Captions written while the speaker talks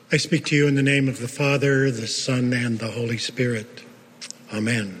I speak to you in the name of the Father, the Son, and the Holy Spirit.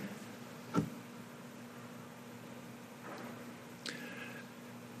 Amen.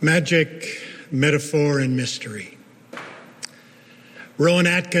 Magic, metaphor, and mystery. Rowan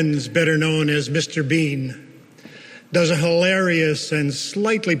Atkins, better known as Mr. Bean, does a hilarious and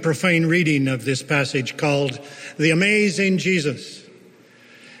slightly profane reading of this passage called The Amazing Jesus.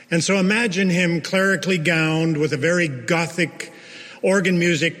 And so imagine him clerically gowned with a very gothic organ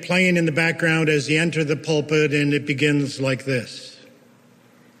music playing in the background as he enters the pulpit, and it begins like this.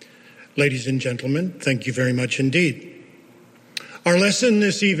 Ladies and gentlemen, thank you very much indeed. Our lesson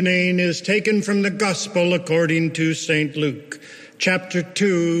this evening is taken from the Gospel according to St. Luke, chapter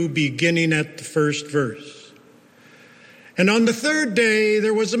 2, beginning at the first verse. And on the third day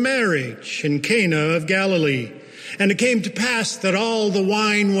there was a marriage in Cana of Galilee, and it came to pass that all the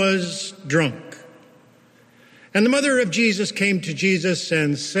wine was drunk. And the mother of Jesus came to Jesus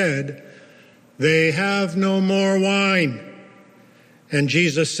and said, "They have no more wine." And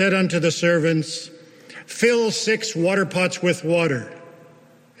Jesus said unto the servants, "Fill 6 water pots with water."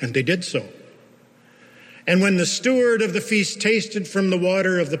 And they did so. And when the steward of the feast tasted from the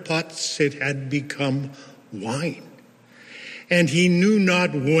water of the pots, it had become wine. And he knew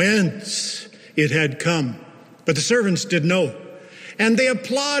not whence it had come. But the servants did know. And they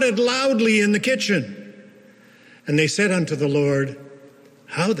applauded loudly in the kitchen. And they said unto the Lord,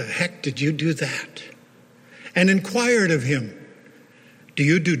 "How the heck did you do that?" And inquired of him, "Do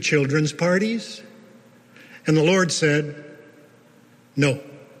you do children's parties?" And the Lord said, "No."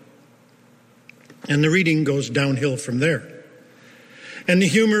 And the reading goes downhill from there. And the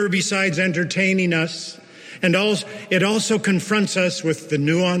humor, besides entertaining us, it also confronts us with the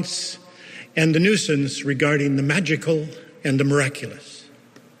nuance and the nuisance regarding the magical and the miraculous.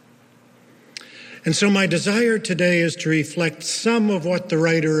 And so my desire today is to reflect some of what the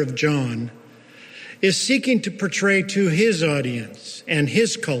writer of John is seeking to portray to his audience and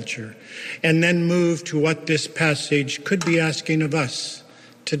his culture, and then move to what this passage could be asking of us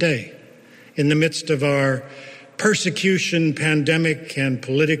today in the midst of our persecution, pandemic, and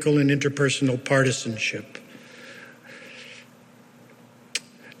political and interpersonal partisanship.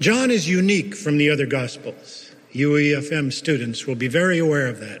 John is unique from the other Gospels. UEFM students will be very aware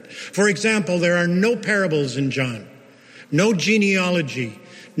of that. For example, there are no parables in John, no genealogy,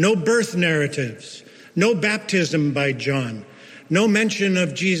 no birth narratives, no baptism by John, no mention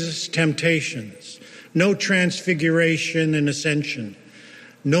of Jesus' temptations, no transfiguration and ascension,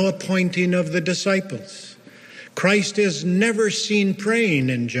 no appointing of the disciples. Christ is never seen praying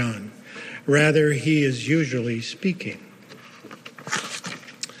in John. Rather, he is usually speaking.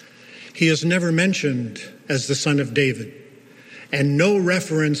 He is never mentioned as the Son of David, and no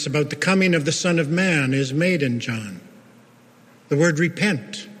reference about the coming of the Son of Man is made in John. The word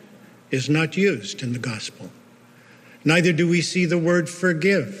repent is not used in the Gospel. Neither do we see the word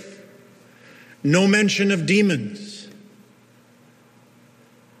forgive. No mention of demons.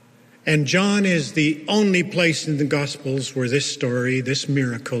 And John is the only place in the Gospels where this story, this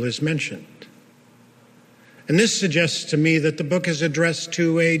miracle, is mentioned. And this suggests to me that the book is addressed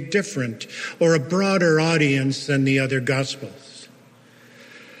to a different or a broader audience than the other Gospels.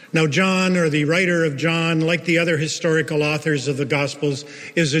 Now, John, or the writer of John, like the other historical authors of the Gospels,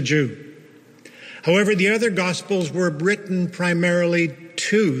 is a Jew. However, the other Gospels were written primarily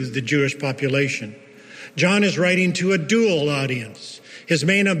to the Jewish population. John is writing to a dual audience. His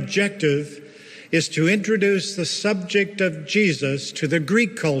main objective is to introduce the subject of Jesus to the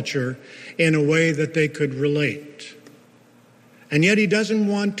Greek culture in a way that they could relate. And yet he doesn't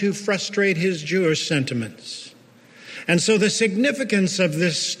want to frustrate his Jewish sentiments. And so the significance of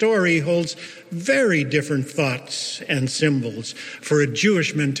this story holds very different thoughts and symbols for a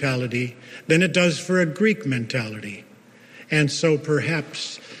Jewish mentality than it does for a Greek mentality. And so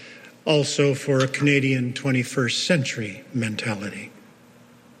perhaps also for a Canadian 21st century mentality.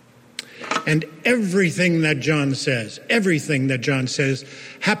 And everything that John says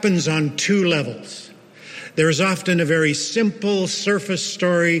happens on 2 levels. There is often a very simple surface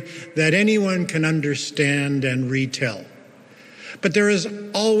story that anyone can understand and retell. But there is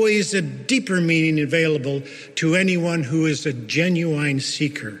always a deeper meaning available to anyone who is a genuine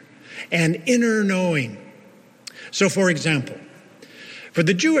seeker, an inner knowing. So, for example, for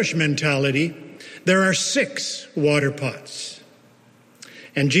the Jewish mentality, there are 6 water pots.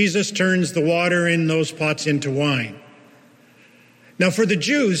 And Jesus turns the water in those pots into wine. Now, for the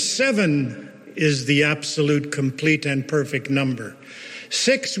Jews, 7 is the absolute, complete, and perfect number.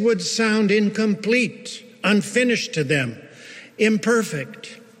 6 would sound incomplete, unfinished to them,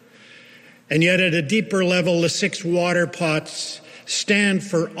 imperfect. And yet at a deeper level, the 6 water pots stand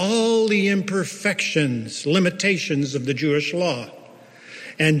for all the imperfections, limitations of the Jewish law.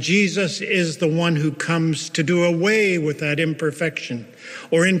 And Jesus is the one who comes to do away with that imperfection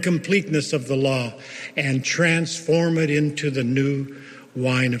or incompleteness of the law and transform it into the new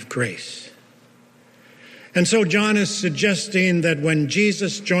wine of grace. And so John is suggesting that when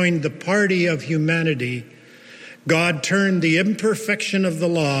Jesus joined the party of humanity, God turned the imperfection of the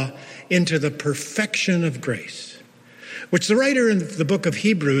law into the perfection of grace, which the writer in the book of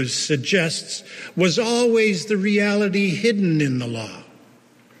Hebrews suggests was always the reality hidden in the law,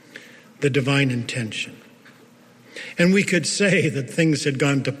 the divine intention. And we could say that things had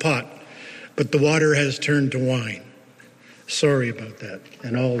gone to pot, but the water has turned to wine. Sorry about that.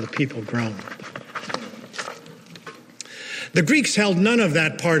 And all the people groaned. The Greeks held none of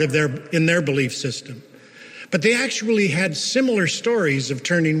that part of in their belief system, but they actually had similar stories of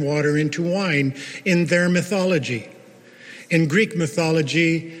turning water into wine in their mythology. In Greek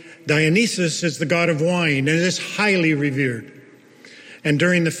mythology, Dionysus is the god of wine and is highly revered. And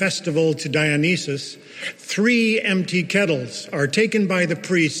during the festival to Dionysus, 3 empty kettles are taken by the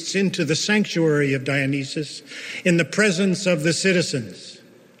priests into the sanctuary of Dionysus in the presence of the citizens.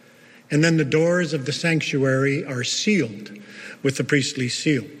 And then the doors of the sanctuary are sealed with the priestly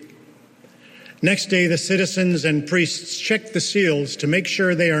seal. Next day, the citizens and priests check the seals to make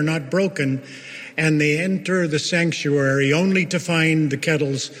sure they are not broken, and they enter the sanctuary only to find the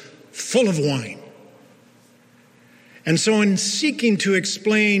kettles full of wine. And so in seeking to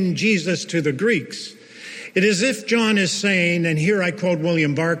explain Jesus to the Greeks, it is as if John is saying, and here I quote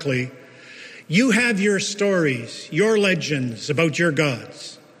William Barclay, "You have your stories, your legends about your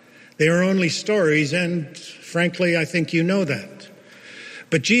gods. They are only stories, and frankly, I think you know that.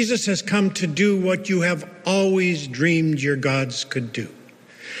 But Jesus has come to do what you have always dreamed your gods could do.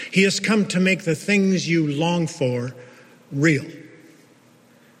 He has come to make the things you long for real."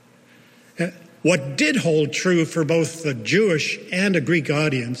 What did hold true for both the Jewish and a Greek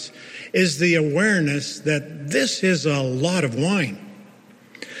audience is the awareness that this is a lot of wine.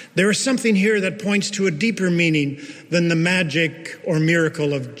 There is something here that points to a deeper meaning than the magic or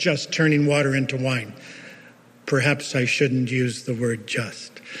miracle of just turning water into wine. Perhaps I shouldn't use the word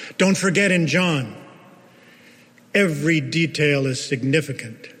just. Don't forget in John, every detail is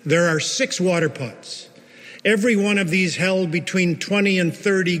significant. There are 6 water pots. Every one of these held between 20 and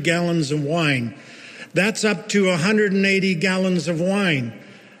 30 gallons of wine. That's up to 180 gallons of wine.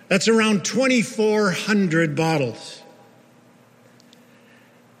 That's around 2,400 bottles.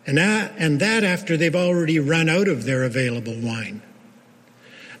 And that after they've already run out of their available wine.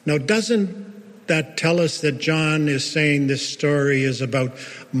 Now, doesn't that tell us that John is saying this story is about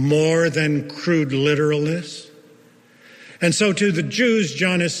more than crude literalness? And so to the Jews,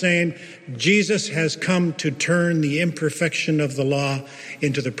 John is saying, Jesus has come to turn the imperfection of the law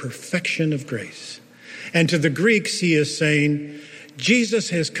into the perfection of grace. And to the Greeks, he is saying, Jesus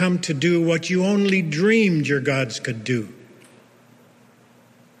has come to do what you only dreamed your gods could do.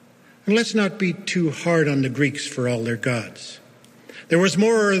 And let's not be too hard on the Greeks for all their gods. There was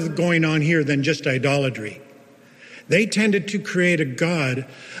more going on here than just idolatry. They tended to create a god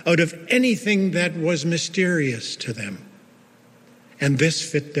out of anything that was mysterious to them. And this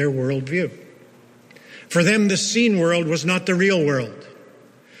fit their worldview. For them, the seen world was not the real world.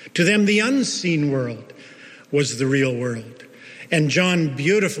 To them, the unseen world was the real world. And John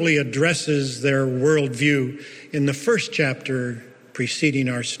beautifully addresses their worldview in the first chapter preceding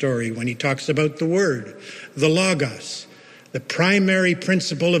our story when he talks about the Word, the Logos, the primary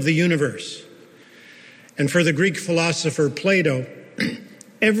principle of the universe. And for the Greek philosopher Plato,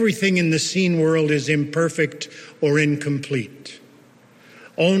 everything in the seen world is imperfect or incomplete.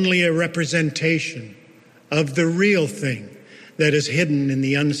 Only a representation of the real thing that is hidden in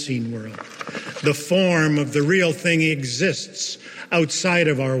the unseen world. The form of the real thing exists outside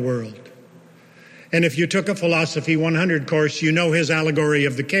of our world. And if you took a Philosophy 100 course, you know his allegory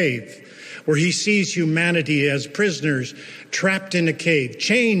of the cave, where he sees humanity as prisoners trapped in a cave,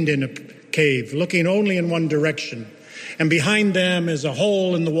 chained in a cave, looking only in one direction. And behind them is a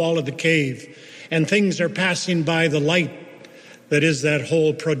hole in the wall of the cave, and things are passing by the light that is that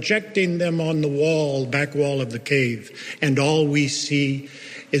hole, projecting them on the wall, back wall of the cave. And all we see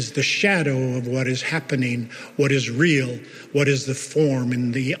is the shadow of what is happening, what is real, what is the form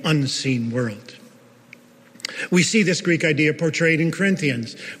in the unseen world. We see this Greek idea portrayed in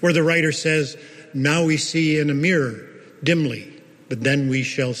Corinthians, where the writer says, "Now we see in a mirror, dimly, but then we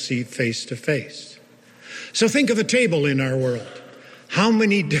shall see face to face." So think of a table in our world. How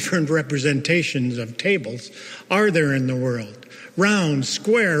many different representations of tables are there in the world? Round,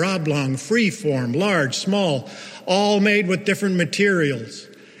 square, oblong, freeform, large, small, all made with different materials.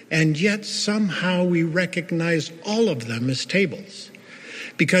 And yet somehow we recognize all of them as tables,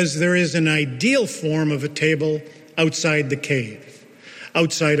 because there is an ideal form of a table outside the cave,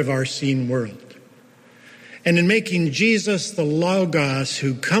 outside of our seen world. And in making Jesus the Logos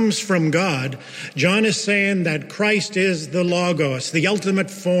who comes from God, John is saying that Christ is the Logos, the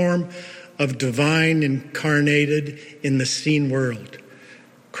ultimate form of divine incarnated in the seen world.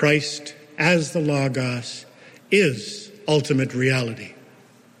 Christ, as the Logos, is ultimate reality.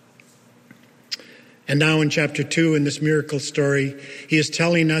 And now in chapter 2, in this miracle story, he is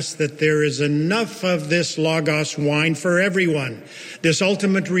telling us that there is enough of this Logos wine for everyone. This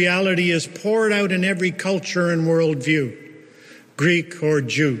ultimate reality is poured out in every culture and worldview, Greek or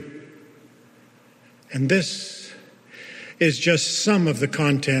Jew. And this is just some of the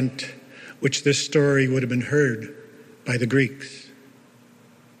content which this story would have been heard by the Greeks.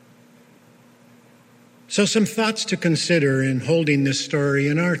 So some thoughts to consider in holding this story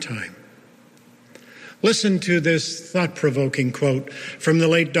in our time. Listen to this thought-provoking quote from the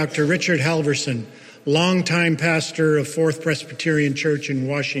late Dr. Richard Halverson, longtime pastor of Fourth Presbyterian Church in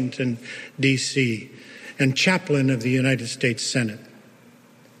Washington, D.C., and chaplain of the United States Senate.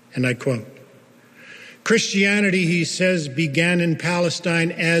 And I quote, "Christianity," he says, "began in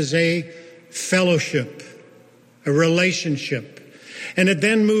Palestine as a fellowship, a relationship, and it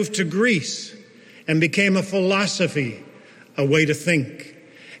then moved to Greece and became a philosophy, a way to think.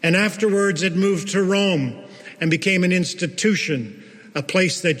 And afterwards it moved to Rome and became an institution, a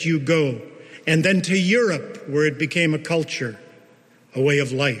place that you go. And then to Europe, where it became a culture, a way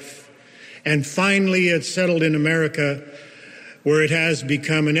of life. And finally it settled in America, where it has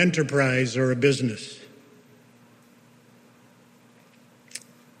become an enterprise or a business."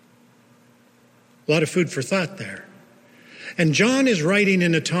 A lot of food for thought there. And John is writing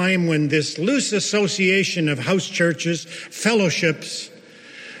in a time when this loose association of house churches, fellowships,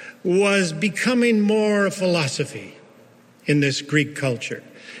 was becoming more a philosophy in this Greek culture.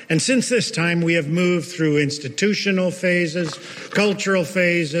 And since this time, we have moved through institutional phases, cultural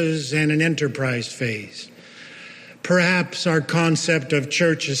phases, and an enterprise phase. Perhaps our concept of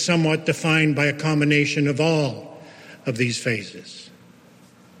church is somewhat defined by a combination of all of these phases.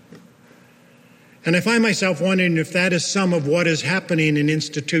 And I find myself wondering if that is some of what is happening in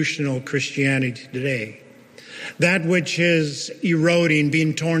institutional Christianity today. That which is eroding,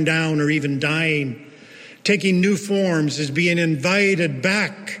 being torn down, or even dying, taking new forms, is being invited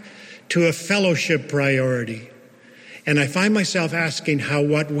back to a fellowship priority. And I find myself asking how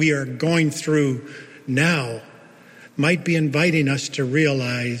what we are going through now might be inviting us to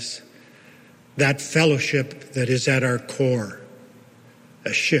realize that fellowship that is at our core.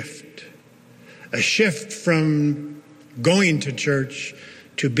 A shift from going to church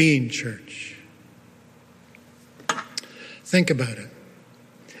to being church. Think about it.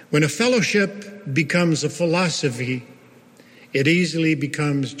 When a fellowship becomes a philosophy, it easily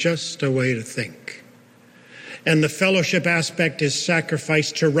becomes just a way to think. And the fellowship aspect is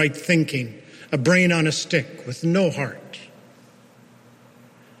sacrificed to right thinking, a brain on a stick with no heart.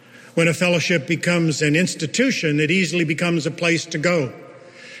 When a fellowship becomes an institution, it easily becomes a place to go,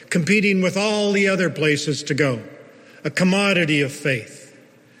 competing with all the other places to go, a commodity of faith.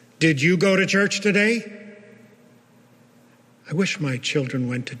 Did you go to church today? I wish my children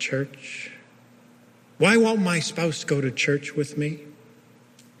went to church. Why won't my spouse go to church with me?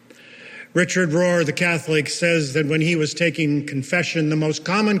 Richard Rohr, the Catholic, says that when he was taking confession, the most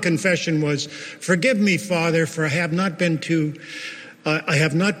common confession was, "Forgive me, Father, for I have not been to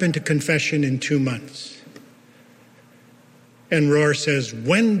confession in 2 months." And Rohr says,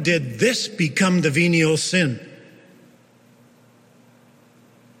 when did this become the venial sin?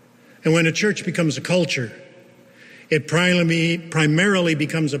 And when a church becomes a culture, it primarily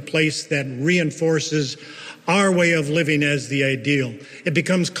becomes a place that reinforces our way of living as the ideal. It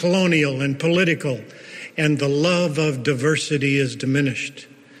becomes colonial and political, and the love of diversity is diminished.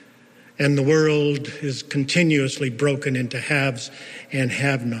 And the world is continuously broken into haves and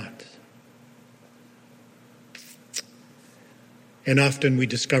have-nots. And often we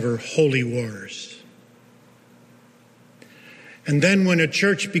discover holy wars. And then when a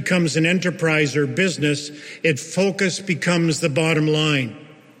church becomes an enterprise or business, its focus becomes the bottom line.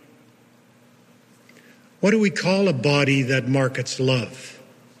 What do we call a body that markets love?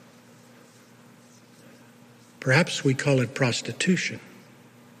 Perhaps we call it prostitution.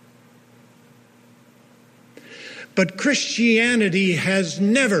 But Christianity has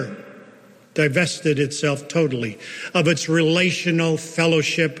never divested itself totally of its relational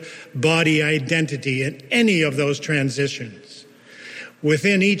fellowship, body identity in any of those transitions.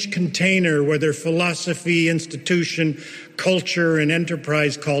 Within each container, whether philosophy, institution, culture, and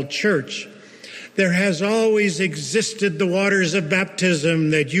enterprise called church, there has always existed the waters of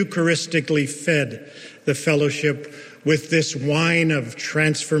baptism that Eucharistically fed the fellowship with this wine of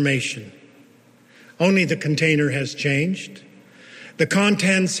transformation. Only the container has changed. The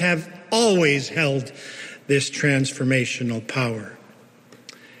contents have always held this transformational power.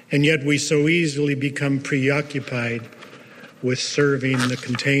 And yet we so easily become preoccupied with serving the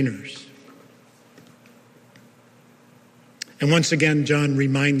containers. And once again, John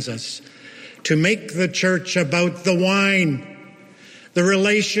reminds us to make the church about the wine, the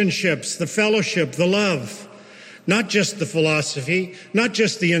relationships, the fellowship, the love. Not just the philosophy, not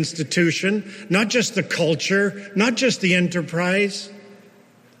just the institution, not just the culture, not just the enterprise.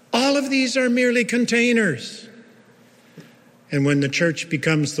 All of these are merely containers. And when the church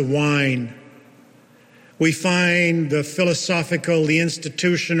becomes the wine, we find the philosophical, the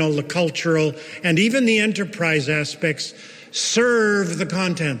institutional, the cultural, and even the enterprise aspects serve the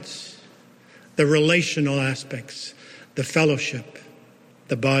contents, the relational aspects, the fellowship,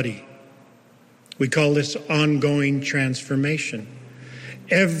 the body. We call this ongoing transformation.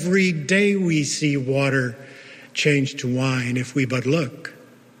 Every day we see water change to wine if we but look.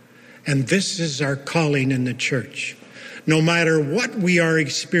 And this is our calling in the church. No matter what we are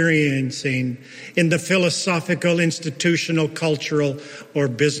experiencing in the philosophical, institutional, cultural, or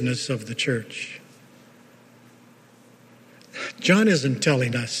business of the church. John isn't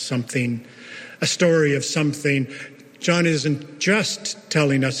telling us a story of something. John isn't just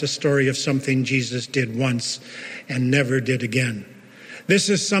telling us a story of something Jesus did once and never did again. This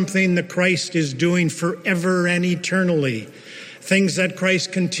is something that Christ is doing forever and eternally. Things that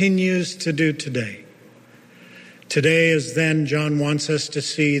Christ continues to do today. Today, as then, John wants us to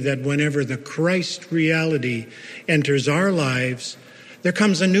see that whenever the Christ reality enters our lives, there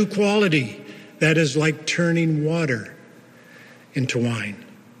comes a new quality that is like turning water into wine.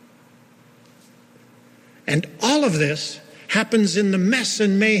 And all of this happens in the mess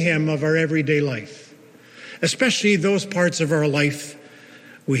and mayhem of our everyday life, especially those parts of our life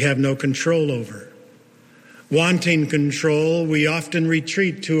we have no control over. Wanting control, we often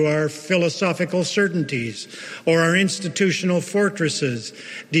retreat to our philosophical certainties or our institutional fortresses,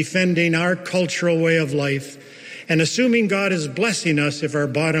 defending our cultural way of life and assuming God is blessing us if our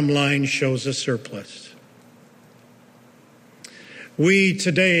bottom line shows a surplus. We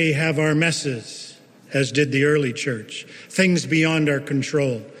today have our messes, as did the early church, things beyond our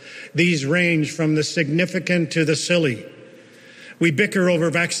control. These range from the significant to the silly. We bicker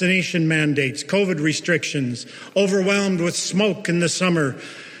over vaccination mandates, COVID restrictions, overwhelmed with smoke in the summer,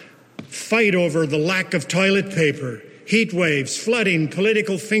 fight over the lack of toilet paper, heat waves, flooding,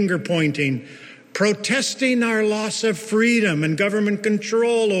 political finger-pointing, protesting our loss of freedom and government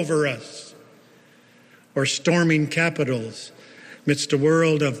control over us, or storming capitals amidst a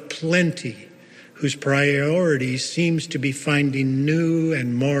world of plenty whose priority seems to be finding new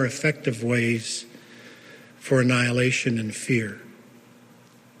and more effective ways for annihilation and fear.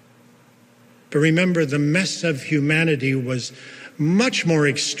 But remember, the mess of humanity was much more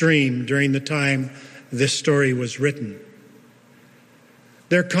extreme during the time this story was written.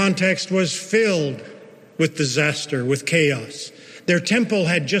 Their context was filled with disaster, with chaos. Their temple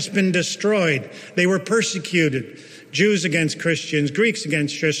had just been destroyed. They were persecuted. Jews against Christians, Greeks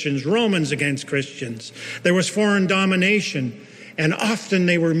against Christians, Romans against Christians. There was foreign domination, and often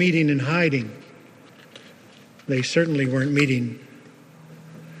they were meeting in hiding. They certainly weren't meeting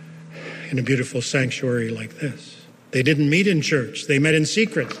in a beautiful sanctuary like this. They didn't meet in church. They met in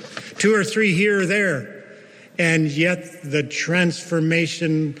secret, 2 or 3 here or there. And yet the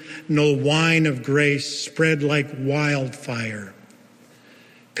transformational wine of grace spread like wildfire,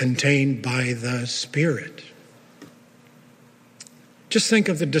 contained by the Spirit. Just think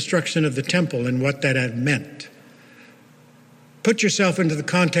of the destruction of the temple and what that had meant. Put yourself into the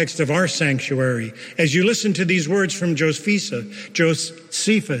context of our sanctuary as you listen to these words from Josephus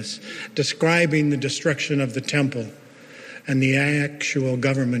describing the destruction of the temple and the actual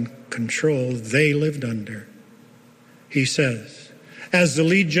government control they lived under. He says, as the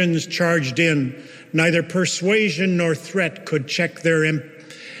legions charged in, neither persuasion nor threat could check their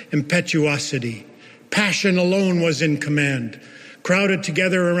impetuosity. Passion alone was in command. Crowded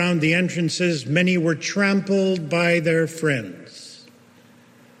together around the entrances, many were trampled by their friends.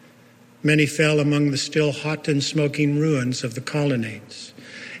 Many fell among the still hot and smoking ruins of the colonnades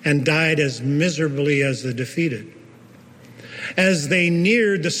and died as miserably as the defeated. As they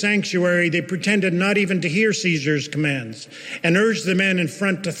neared the sanctuary, they pretended not even to hear Caesar's commands and urged the men in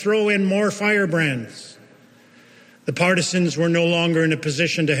front to throw in more firebrands. The partisans were no longer in a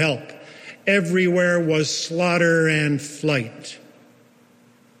position to help. Everywhere was slaughter and flight.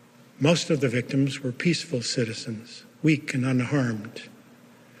 Most of the victims were peaceful citizens, weak and unharmed,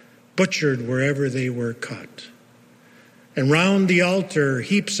 butchered wherever they were caught. And round the altar,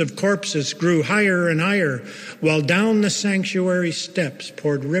 heaps of corpses grew higher and higher, while down the sanctuary steps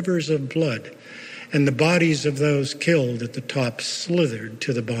poured rivers of blood, and the bodies of those killed at the top slithered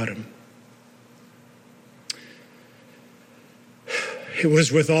to the bottom. It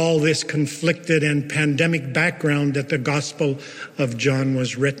was with all this conflicted and pandemic background that the Gospel of John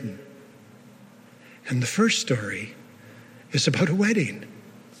was written. And the first story is about a wedding.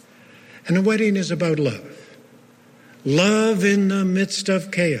 And a wedding is about love. Love in the midst of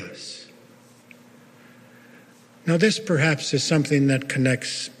chaos. Now, this perhaps is something that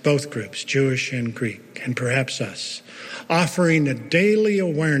connects both groups, Jewish and Greek, and perhaps us, offering a daily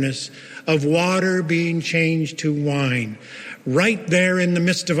awareness of water being changed to wine, right there in the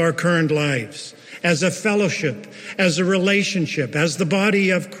midst of our current lives, as a fellowship, as a relationship, as the body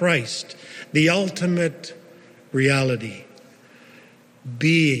of Christ, the ultimate reality,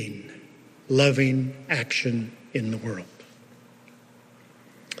 being loving action in the world.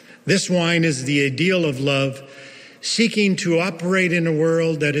 This wine is the ideal of love, seeking to operate in a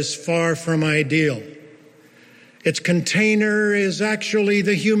world that is far from ideal. Its container is actually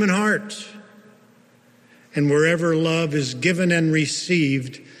the human heart. And wherever love is given and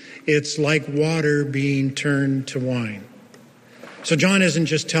received, it's like water being turned to wine. So John isn't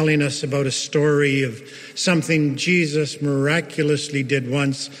just telling us about a story of something Jesus miraculously did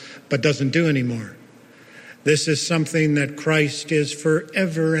once but doesn't do anymore. This is something that Christ is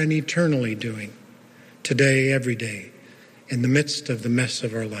forever and eternally doing, today, every day, in the midst of the mess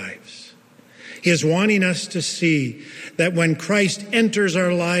of our lives. He is wanting us to see that when Christ enters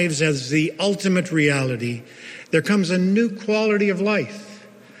our lives as the ultimate reality, there comes a new quality of life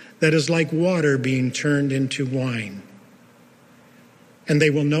that is like water being turned into wine. And they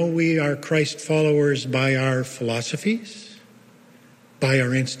will know we are Christ followers by our philosophies, by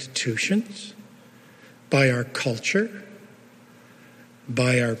our institutions, by our culture,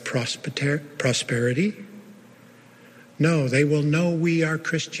 by our prosperity. No, they will know we are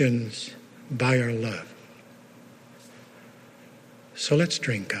Christians by our love. So let's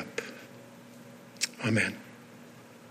drink up. Amen.